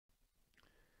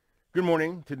Good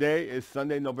morning. Today is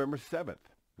Sunday, November 7th.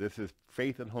 This is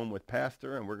Faith at Home with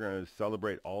Pastor, and we're going to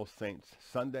celebrate All Saints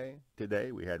Sunday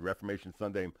today. We had Reformation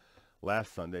Sunday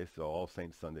last Sunday, so All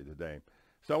Saints Sunday today.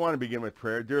 So I want to begin with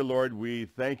prayer. Dear Lord, we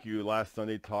thank you. Last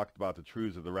Sunday talked about the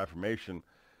truths of the Reformation,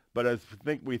 but as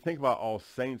we think about All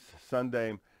Saints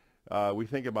Sunday, we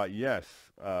think about, yes,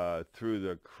 through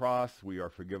the cross we are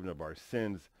forgiven of our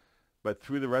sins, but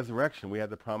through the resurrection we have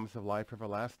the promise of life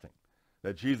everlasting,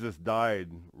 that Jesus died,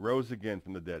 rose again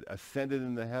from the dead, ascended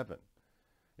into heaven.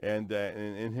 And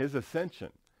in his ascension,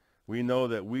 we know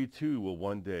that we too will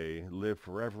one day live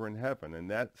forever in heaven. And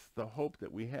that's the hope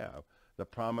that we have, the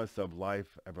promise of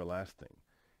life everlasting.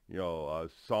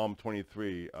 Psalm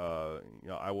 23,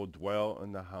 I will dwell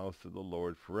in the house of the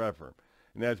Lord forever.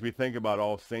 And as we think about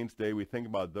All Saints' Day, we think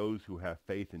about those who have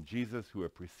faith in Jesus, who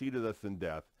have preceded us in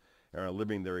death, and are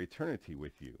living their eternity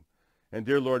with you. And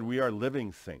dear Lord, we are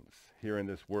living saints here in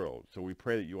this world. So we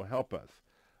pray that you will help us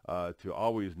to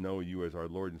always know you as our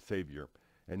Lord and Savior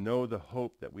and know the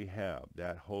hope that we have,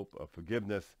 that hope of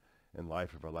forgiveness and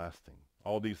life everlasting.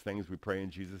 All these things we pray in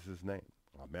Jesus' name.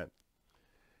 Amen.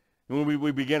 And when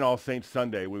we begin All Saints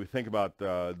Sunday, we think about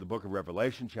the book of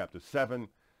Revelation, chapter 7,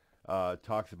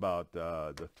 talks about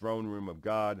the throne room of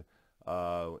God,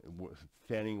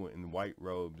 standing in white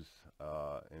robes,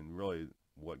 and really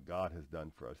what God has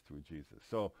done for us through Jesus.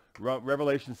 So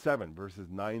Revelation 7,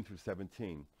 verses 9 through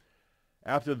 17.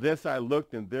 After this I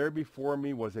looked, and there before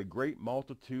me was a great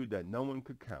multitude that no one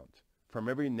could count, from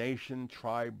every nation,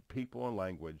 tribe, people, and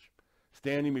language,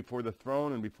 standing before the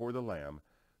throne and before the Lamb.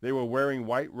 They were wearing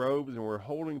white robes and were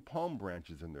holding palm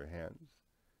branches in their hands.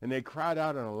 And they cried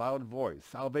out in a loud voice,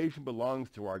 "Salvation belongs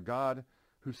to our God,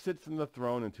 who sits on the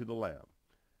throne, and to the Lamb."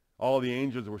 All the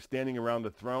angels were standing around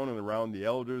the throne and around the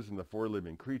elders and the four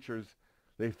living creatures.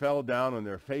 They fell down on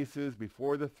their faces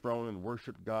before the throne and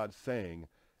worshiped God, saying,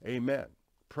 "Amen.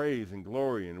 Praise and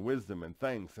glory and wisdom and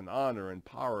thanks and honor and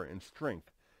power and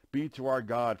strength be to our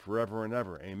God forever and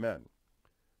ever. Amen."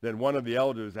 Then one of the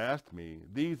elders asked me,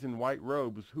 "These in white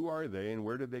robes, who are they and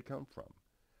where did they come from?"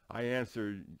 I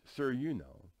answered, "Sir, you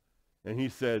know." And he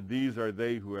said, "These are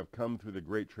they who have come through the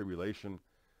great tribulation.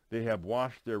 They have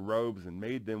washed their robes and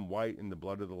made them white in the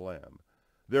blood of the Lamb.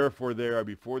 Therefore they are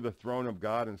before the throne of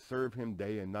God and serve him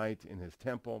day and night in his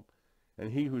temple.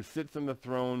 And he who sits on the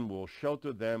throne will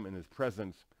shelter them in his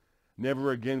presence.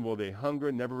 Never again will they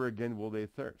hunger, never again will they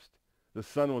thirst. The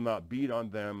sun will not beat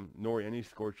on them, nor any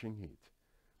scorching heat.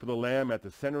 For the Lamb at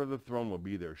the center of the throne will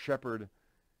be their shepherd,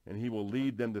 and he will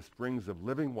lead them to springs of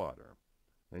living water,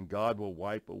 and God will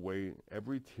wipe away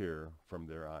every tear from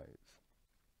their eyes.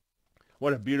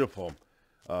 What a beautiful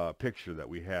picture that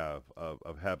we have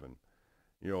of heaven.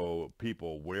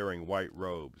 People wearing white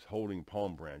robes, holding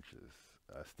palm branches,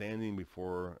 standing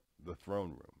before the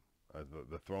throne room,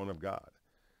 the throne of God,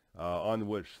 on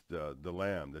which the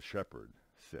Lamb, the shepherd,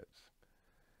 sits.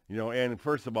 And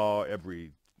first of all,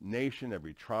 every nation,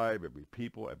 every tribe, every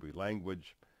people, every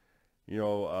language,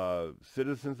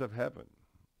 citizens of heaven,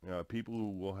 people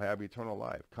who will have eternal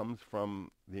life, comes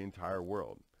from the entire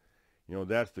world.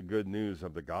 That's the good news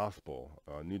of the gospel,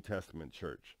 New Testament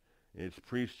church. It's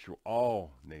preached to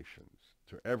all nations,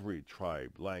 to every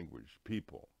tribe, language,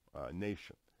 people,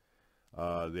 nation.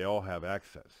 They all have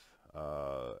access.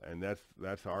 And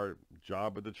that's our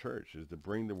job of the church, is to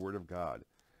bring the word of God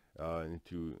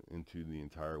into the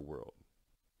entire world.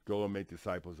 Go and make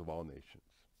disciples of all nations.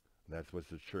 And that's what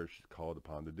the church is called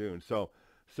upon to do. And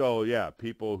so yeah,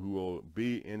 people who will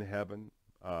be in heaven,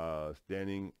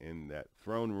 standing in that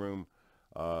throne room,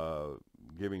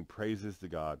 giving praises to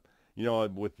God,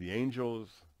 with the angels,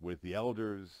 with the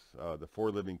elders, the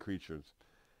four living creatures.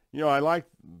 I like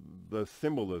the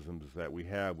symbolisms that we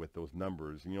have with those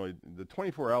numbers. The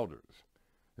 24 elders,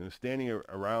 standing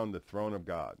around the throne of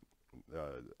God,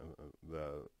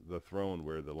 the throne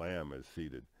where the Lamb is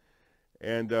seated.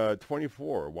 And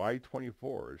 24, why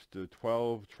 24? It's the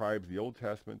 12 tribes of the Old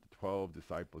Testament, the 12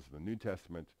 disciples of the New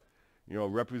Testament,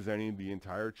 representing the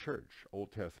entire church,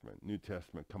 Old Testament, New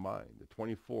Testament combined. The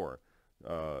 24,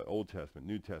 Old Testament,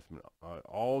 New Testament,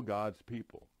 all God's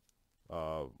people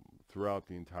throughout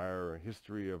the entire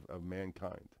history of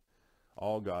mankind.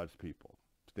 All God's people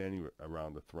standing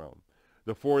around the throne.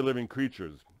 The four living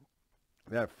creatures,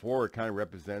 that four kind of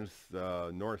represents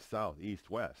north, south, east,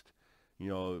 west.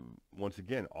 Once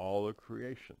again, all of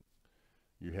creation.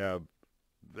 You have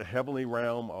the heavenly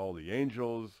realm, all the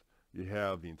angels. You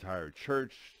have the entire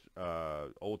church,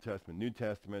 Old Testament, New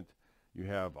Testament. You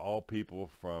have all people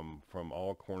from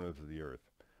all corners of the earth.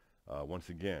 Once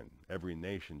again, every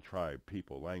nation, tribe,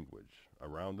 people, language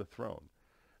around the throne.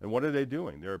 And what are they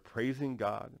doing? They're praising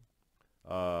God,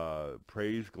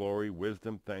 Praise, glory,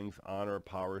 wisdom, thanks, honor,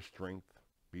 power, strength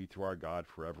be to our God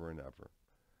forever and ever.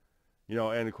 You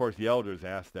know, and of course the elders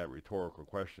asked that rhetorical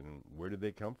question, where did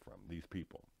they come from, these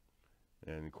people?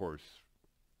 And of course,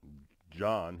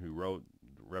 John, who wrote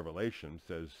Revelation,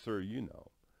 says, sir, you know.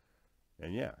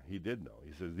 And yeah, he did know.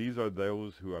 He says, these are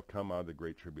those who have come out of the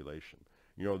great tribulation.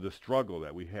 You know, the struggle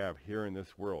that we have here in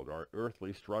this world, our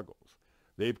earthly struggles,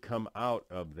 they've come out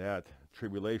of that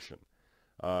tribulation.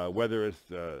 Whether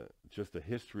it's just a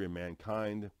history of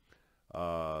mankind,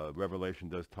 Revelation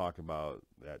does talk about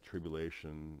that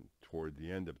tribulation toward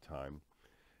the end of time.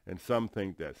 And some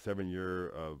think that 7 year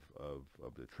of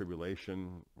the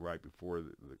tribulation right before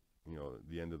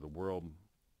the end of the world.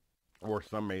 Or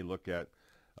some may look at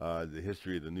the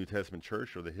history of the New Testament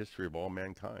church or the history of all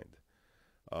mankind.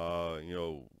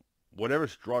 Whatever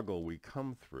struggle we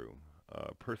come through,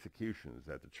 persecutions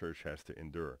that the church has to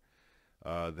endure,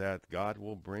 that God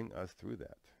will bring us through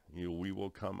that. We will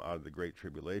come out of the great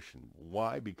tribulation.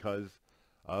 Why? Because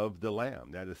of the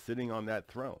Lamb that is sitting on that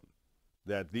throne,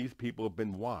 that these people have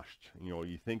been washed.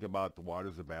 You think about the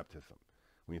waters of baptism.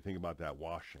 When you think about that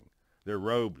washing, their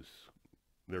robes,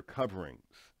 their coverings.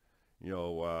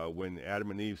 When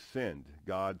Adam and Eve sinned,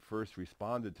 God first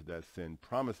responded to that sin,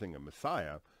 promising a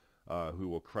Messiah who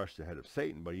will crush the head of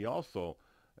Satan. But he also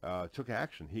took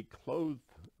action. He clothed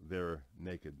their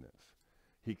nakedness.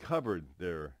 He covered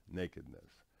their nakedness.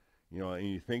 And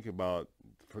you think about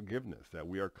forgiveness, that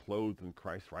we are clothed in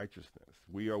Christ's righteousness.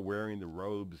 We are wearing the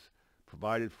robes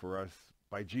provided for us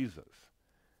by Jesus,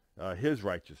 his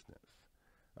righteousness.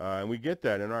 And we get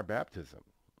that in our baptism.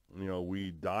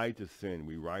 We die to sin.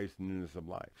 We rise to newness of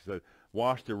life. So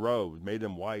wash the robes, made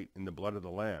them white in the blood of the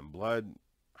Lamb. Blood,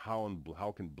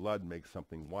 how can blood make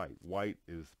something white? White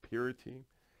is purity,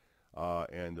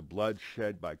 and the blood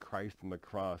shed by Christ on the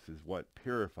cross is what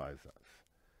purifies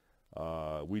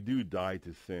us. We do die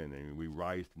to sin, and we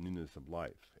rise to newness of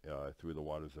life through the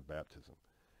waters of baptism.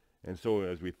 And so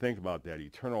as we think about that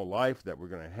eternal life that we're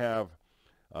going to have,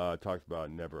 talks about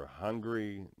never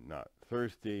hungry, not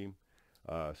thirsty,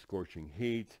 scorching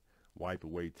heat, wipe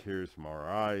away tears from our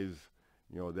eyes,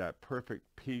 that perfect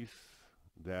peace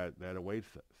that awaits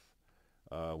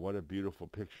us. What a beautiful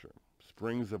picture.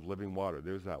 Springs of living water.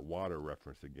 There's that water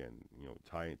reference again,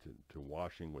 tying to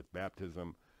washing with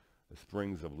baptism, the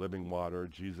springs of living water,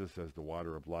 Jesus as the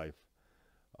water of life.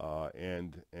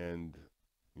 And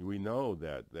we know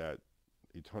that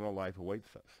eternal life awaits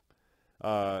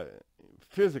us.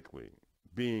 Physically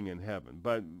being in heaven,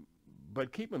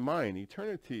 but keep in mind,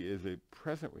 eternity is a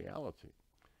present reality.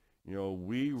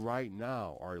 We right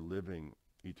now are living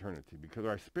eternity because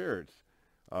our spirits,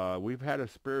 we've had a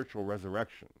spiritual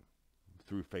resurrection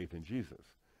through faith in Jesus,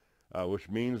 which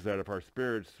means that if our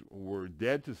spirits were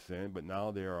dead to sin, but now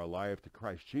they are alive to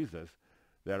Christ Jesus,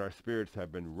 that our spirits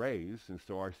have been raised, and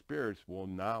so our spirits will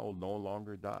now no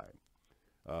longer die.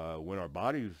 When our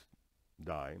bodies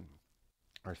die,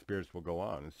 our spirits will go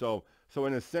on. And so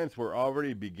in a sense, we're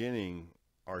already beginning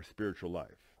our spiritual life,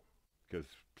 because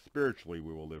spiritually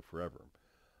we will live forever.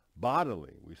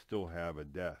 Bodily, we still have a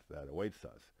death that awaits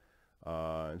us.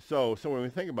 And so when we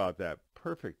think about that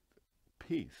perfect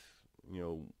peace,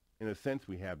 in a sense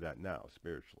we have that now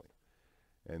spiritually.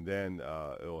 And then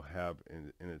it'll have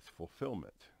in its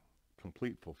fulfillment,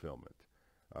 complete fulfillment,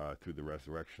 through the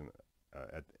resurrection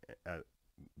at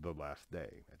the last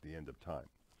day, at the end of time.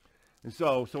 And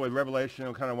so with Revelation,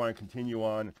 I kind of want to continue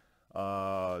on.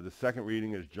 The second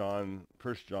reading is 1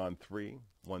 John 3,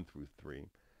 1 through 3.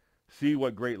 See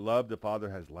what great love the Father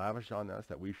has lavished on us,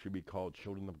 that we should be called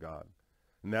children of God.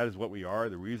 And that is what we are.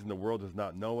 The reason the world does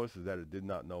not know us is that it did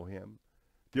not know him.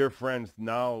 Dear friends,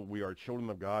 now we are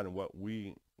children of God, and what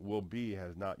we will be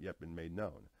has not yet been made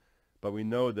known. But we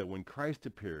know that when Christ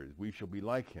appears, we shall be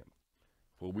like him,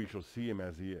 for we shall see him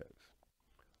as he is.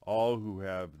 All who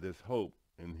have this hope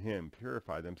in him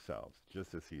purify themselves,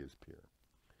 just as he is pure.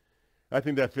 I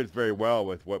think that fits very well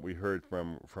with what we heard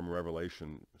from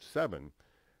Revelation 7,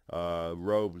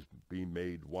 robes being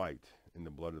made white in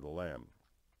the blood of the Lamb,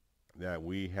 that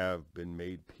we have been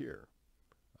made pure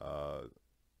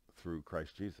through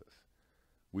Christ Jesus.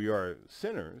 We are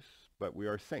sinners, but we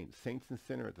are saints. Saints and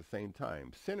sinner at the same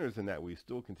time. Sinners in that we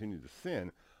still continue to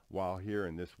sin while here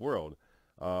in this world,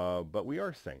 but we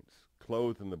are saints,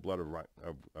 clothed in the blood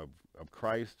of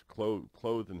Christ,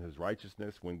 clothed in his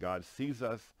righteousness. When God sees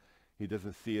us, he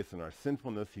doesn't see us in our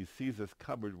sinfulness. He sees us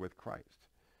covered with Christ.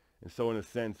 And so in a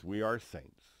sense, we are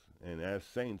saints. And as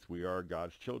saints, we are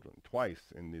God's children. Twice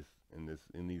in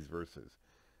these verses.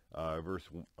 Verse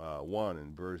 1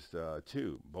 and verse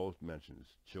 2 both mentions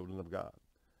children of God.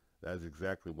 That is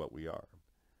exactly what we are.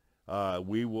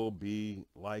 we will be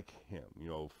like him.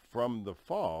 From the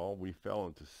fall, we fell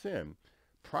into sin.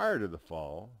 Prior to the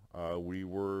fall, we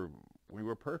were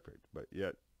perfect, but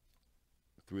yet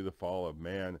through the fall of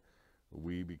man,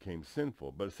 we became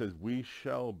sinful. But it says we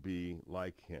shall be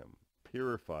like him,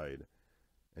 purified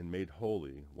and made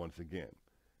holy once again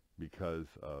because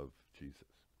of Jesus.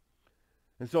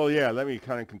 And so, yeah, let me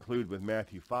kind of conclude with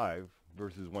Matthew 5,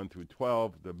 verses 1 through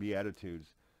 12, the Beatitudes.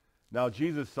 Now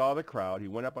Jesus saw the crowd. He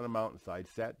went up on a mountainside,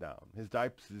 sat down. His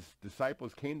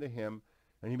disciples came to him,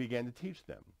 and he began to teach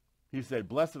them. He said,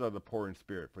 "Blessed are the poor in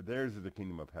spirit, for theirs is the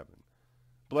kingdom of heaven.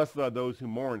 Blessed are those who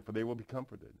mourn, for they will be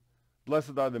comforted.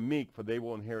 Blessed are the meek, for they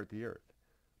will inherit the earth.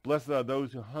 Blessed are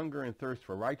those who hunger and thirst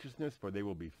for righteousness, for they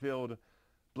will be filled.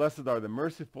 Blessed are the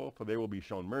merciful, for they will be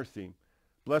shown mercy.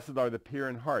 Blessed are the pure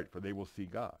in heart, for they will see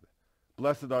God.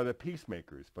 Blessed are the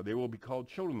peacemakers, for they will be called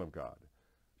children of God.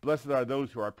 Blessed are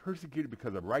those who are persecuted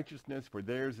because of righteousness, for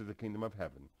theirs is the kingdom of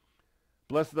heaven.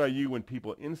 Blessed are you when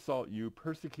people insult you,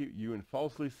 persecute you, and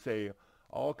falsely say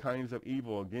all kinds of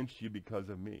evil against you because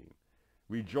of me.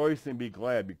 Rejoice and be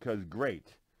glad, because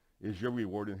great is your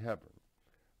reward in heaven.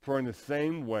 For in the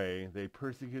same way they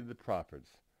persecuted the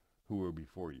prophets who were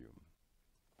before you."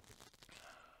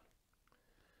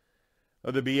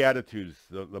 The Beatitudes,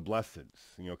 the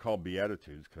blesseds, called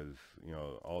Beatitudes because,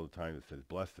 all the time it says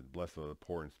blessed. Blessed are the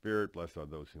poor in spirit. Blessed are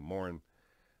those who mourn.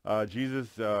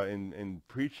 Jesus, in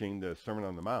preaching the Sermon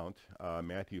on the Mount,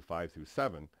 Matthew 5 through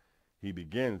 7, he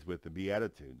begins with the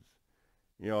Beatitudes.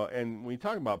 And when you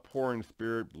talk about poor in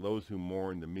spirit, those who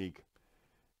mourn, the meek,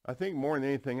 I think more than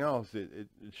anything else, it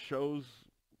shows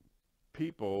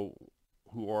people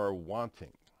who are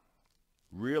wanting,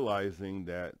 realizing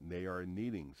that they are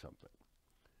needing something.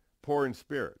 Poor in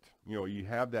spirit, you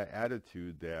have that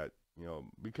attitude that,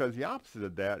 because the opposite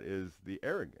of that is the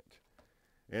arrogant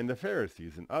and the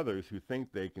Pharisees and others who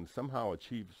think they can somehow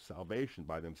achieve salvation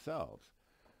by themselves.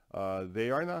 They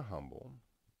are not humble.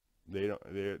 They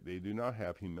do not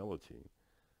have humility,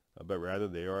 but rather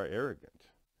they are arrogant.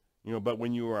 But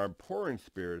when you are poor in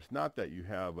spirit, it's not that you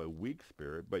have a weak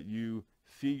spirit, but you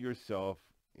see yourself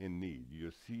in need.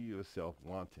 You see yourself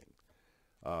wanting.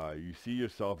 You see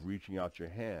yourself reaching out your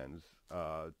hands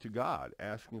to God,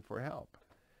 asking for help.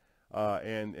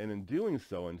 And in doing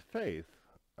so in faith,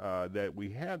 that we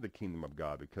have the kingdom of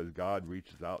God because God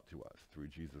reaches out to us through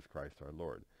Jesus Christ our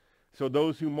Lord. So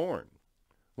those who mourn,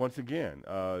 once again,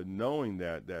 knowing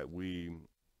that we,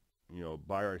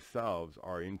 by ourselves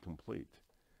are incomplete,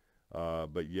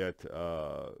 but yet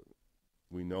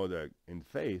we know that in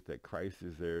faith that Christ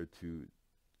is there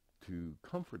to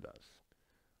comfort us.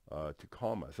 To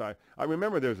calm us. I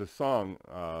remember there's a song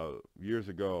years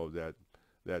ago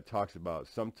that talks about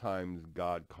sometimes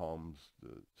God calms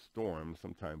the storm,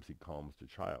 sometimes he calms the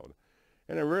child.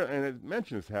 And it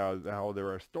mentions how there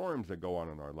are storms that go on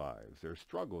in our lives. There are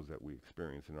struggles that we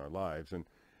experience in our lives,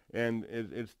 and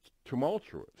it's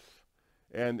tumultuous.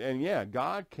 And yeah,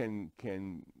 God can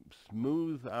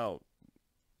smooth out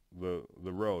the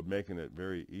road, making it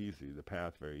very easy, the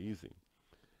path very easy.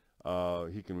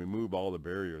 He can remove all the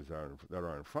barriers that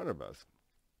are in front of us,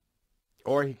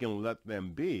 or he can let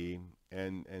them be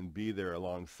and be there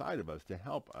alongside of us to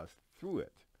help us through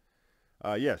it.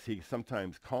 Yes, he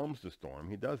sometimes calms the storm.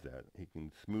 He does that. He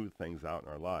can smooth things out in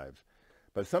our lives.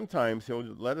 But sometimes he'll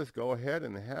let us go ahead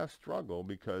and have struggle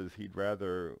because he'd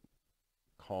rather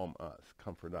calm us,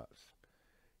 comfort us.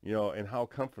 And how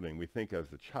comforting we think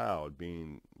as a child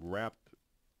being wrapped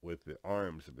with the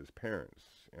arms of his parents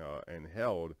and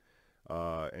held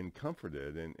and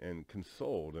comforted and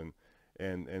consoled,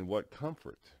 and what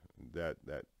comfort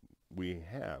that we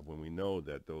have when we know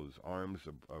that those arms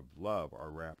of love are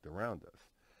wrapped around us.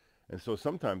 And so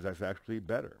sometimes that's actually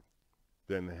better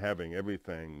than having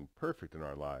everything perfect in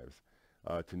our lives,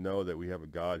 to know that we have a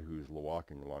God who's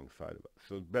walking alongside of us.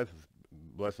 So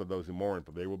blessed are those who mourn,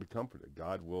 for they will be comforted.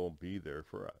 God will be there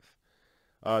for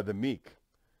us. The meek.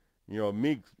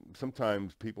 Meek,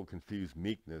 sometimes people confuse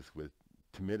meekness with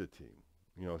timidity.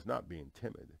 It's not being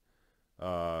timid.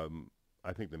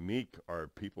 I think the meek are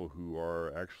people who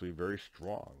are actually very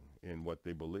strong in what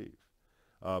they believe,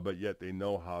 but yet they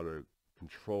know how to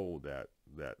control that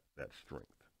strength.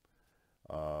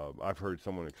 I've heard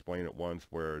someone explain it once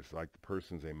where it's like the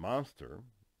person's a monster,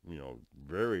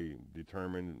 very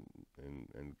determined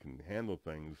and can handle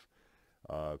things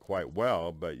quite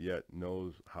well, but yet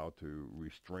knows how to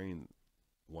restrain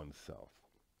oneself.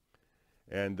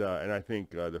 And I think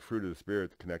the fruit of the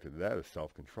Spirit connected to that is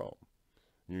self-control.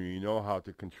 You know how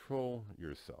to control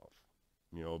yourself.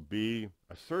 Be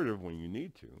assertive when you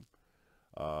need to,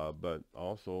 but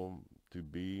also to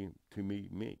be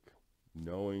meek.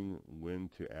 knowing when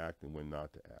to act and when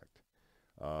not to act.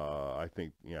 I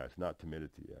think, yeah, it's not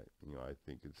timidity. I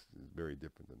think it's very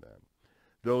different than that.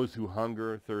 Those who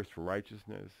hunger, thirst for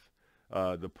righteousness,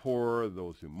 the poor,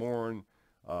 those who mourn,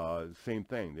 same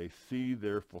thing. They see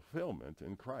their fulfillment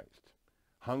in Christ.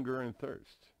 Hunger and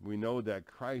thirst. We know that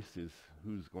Christ is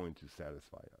who's going to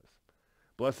satisfy us.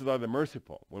 Blessed are the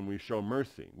merciful. When we show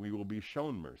mercy, we will be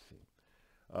shown mercy.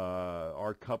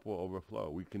 Our cup will overflow.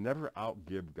 We can never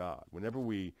outgive God. Whenever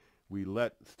we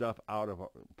let stuff out of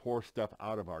pour stuff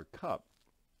out of our cup,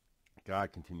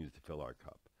 God continues to fill our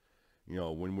cup.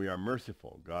 When we are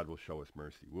merciful, God will show us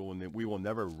mercy. We will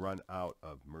never run out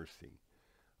of mercy.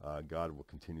 God will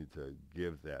continue to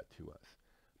give that to us.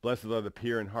 Blessed are the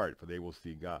pure in heart, for they will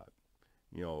see God.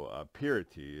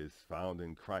 Purity is found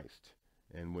in Christ.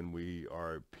 And when we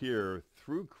are pure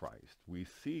through Christ, we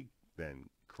see then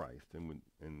Christ. And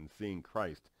in seeing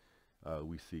Christ,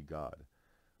 we see God.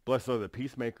 Blessed are the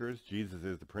peacemakers. Jesus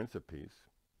is the Prince of Peace.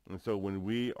 And so when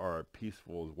we are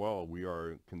peaceful as well, we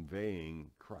are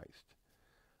conveying Christ,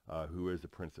 who is the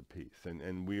Prince of Peace.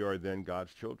 And we are then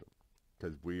God's children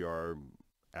because we are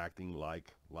acting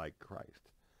like Christ.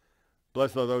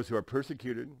 Blessed are those who are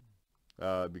persecuted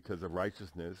because of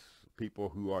righteousness, people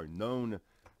who are known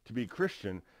to be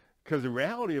Christian, because the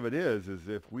reality of it is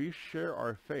if we share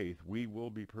our faith, we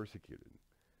will be persecuted.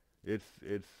 It's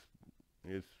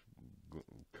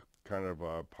kind of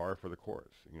par for the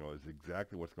course. It's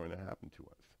exactly what's going to happen to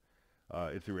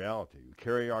us. It's a reality. We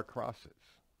carry our crosses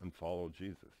and follow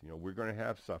Jesus. We're going to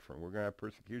have suffering. We're going to have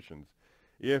persecutions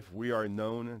if we are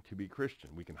known to be Christian.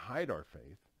 We can hide our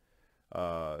faith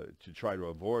to try to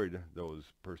avoid those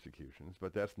persecutions,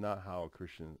 but that's not how a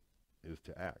Christian is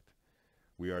to act.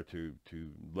 We are to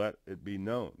let it be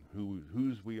known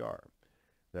whose we are,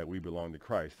 that we belong to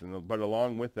Christ. But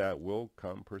along with that will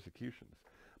come persecutions.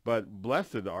 But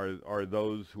blessed are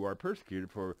those who are persecuted,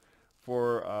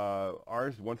 for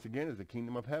ours, once again, is the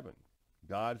kingdom of heaven.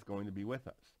 God's going to be with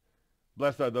us.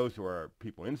 Blessed are those who are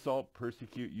people insult,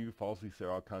 persecute you, falsely say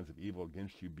all kinds of evil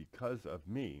against you because of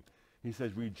me. He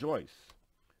says, rejoice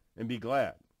and be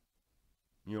glad.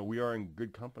 We are in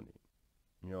good company.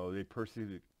 They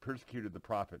persecuted the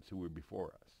prophets who were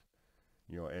before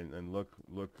us. And look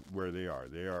where they are.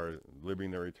 They are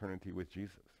living their eternity with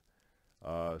Jesus.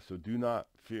 So do not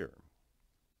fear.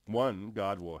 One,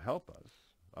 God will help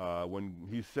us. When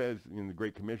he says in the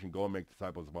Great Commission, go and make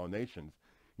disciples of all nations,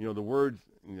 the words,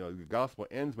 the gospel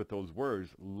ends with those words,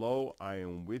 lo, I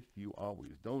am with you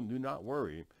always. Do not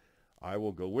worry. I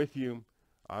will go with you.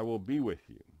 I will be with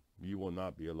you. You will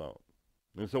not be alone.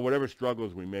 And so whatever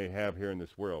struggles we may have here in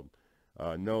this world,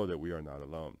 know that we are not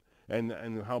alone.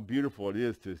 And how beautiful it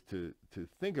is to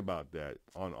think about that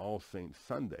on All Saints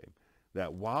Sunday,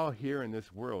 that while here in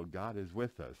this world, God is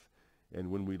with us. And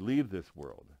when we leave this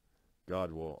world,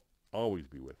 God will always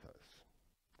be with us.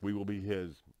 We will be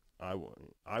his.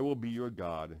 I will be your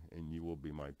God, and you will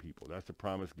be my people. That's a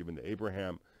promise given to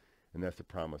Abraham, and that's a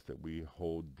promise that we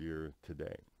hold dear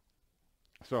today.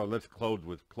 So let's close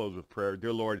with prayer.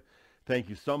 Dear Lord, thank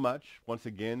you so much once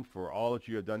again for all that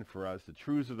you have done for us, the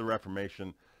truths of the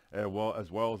Reformation, as well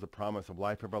as the promise of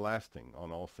life everlasting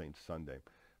on All Saints Sunday.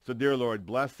 So, dear Lord,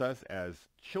 bless us as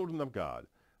children of God,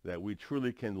 that we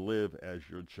truly can live as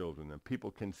your children, and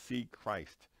people can see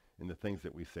Christ in the things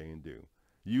that we say and do.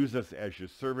 Use us as your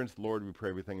servants, Lord. We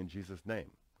pray everything in Jesus' name.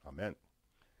 Amen.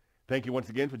 Thank you once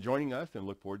again for joining us, and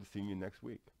look forward to seeing you next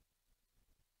week.